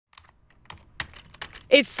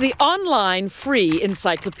It's the online free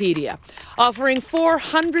encyclopedia, offering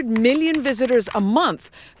 400 million visitors a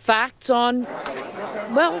month, facts on,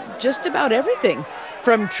 well, just about everything,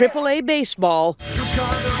 from AAA baseball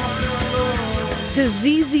to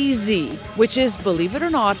ZZZ, which is, believe it or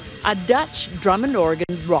not, a Dutch drum and organ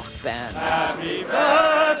rock band. Happy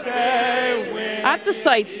birthday, Winnie. At the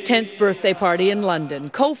site's 10th birthday party in London,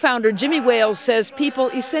 co-founder Jimmy Wales says people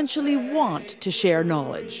essentially want to share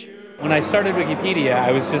knowledge. When I started Wikipedia,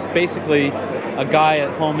 I was just basically a guy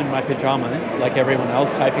at home in my pajamas, like everyone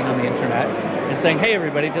else, typing on the internet and saying, hey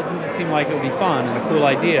everybody, doesn't this seem like it would be fun and a cool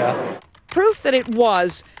idea? Proof that it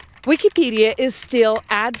was. Wikipedia is still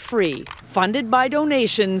ad-free, funded by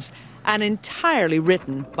donations, and entirely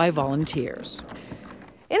written by volunteers.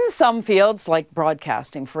 In some fields, like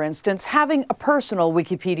broadcasting, for instance, having a personal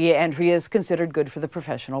Wikipedia entry is considered good for the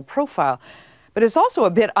professional profile. But it's also a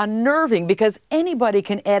bit unnerving because anybody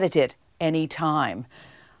can edit it anytime.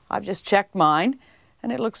 I've just checked mine,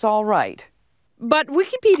 and it looks all right. But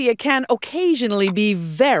Wikipedia can occasionally be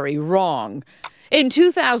very wrong. In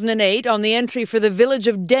 2008, on the entry for the village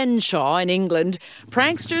of Denshaw in England,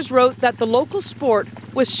 pranksters wrote that the local sport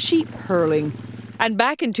was sheep hurling. And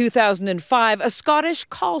back in 2005, a Scottish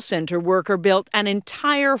call centre worker built an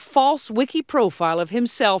entire false wiki profile of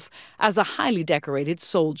himself as a highly decorated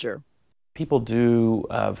soldier. People do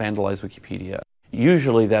vandalize Wikipedia.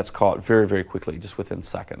 Usually that's caught very, very quickly, just within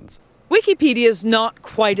seconds. Wikipedia is not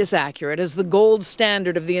quite as accurate as the gold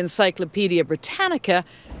standard of the Encyclopedia Britannica,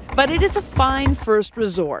 but it is a fine first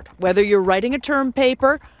resort, whether you're writing a term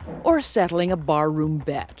paper or settling a barroom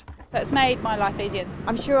bet. It's made my life easier.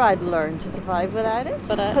 I'm sure I'd learn to survive without it,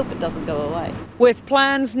 but I hope it doesn't go away. With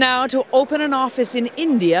plans now to open an office in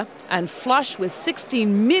India and flush with $16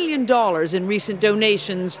 million in recent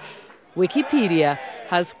donations, Wikipedia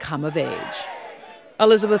has come of age.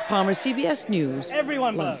 Elizabeth Palmer, CBS News,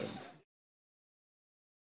 Everyone London. vote.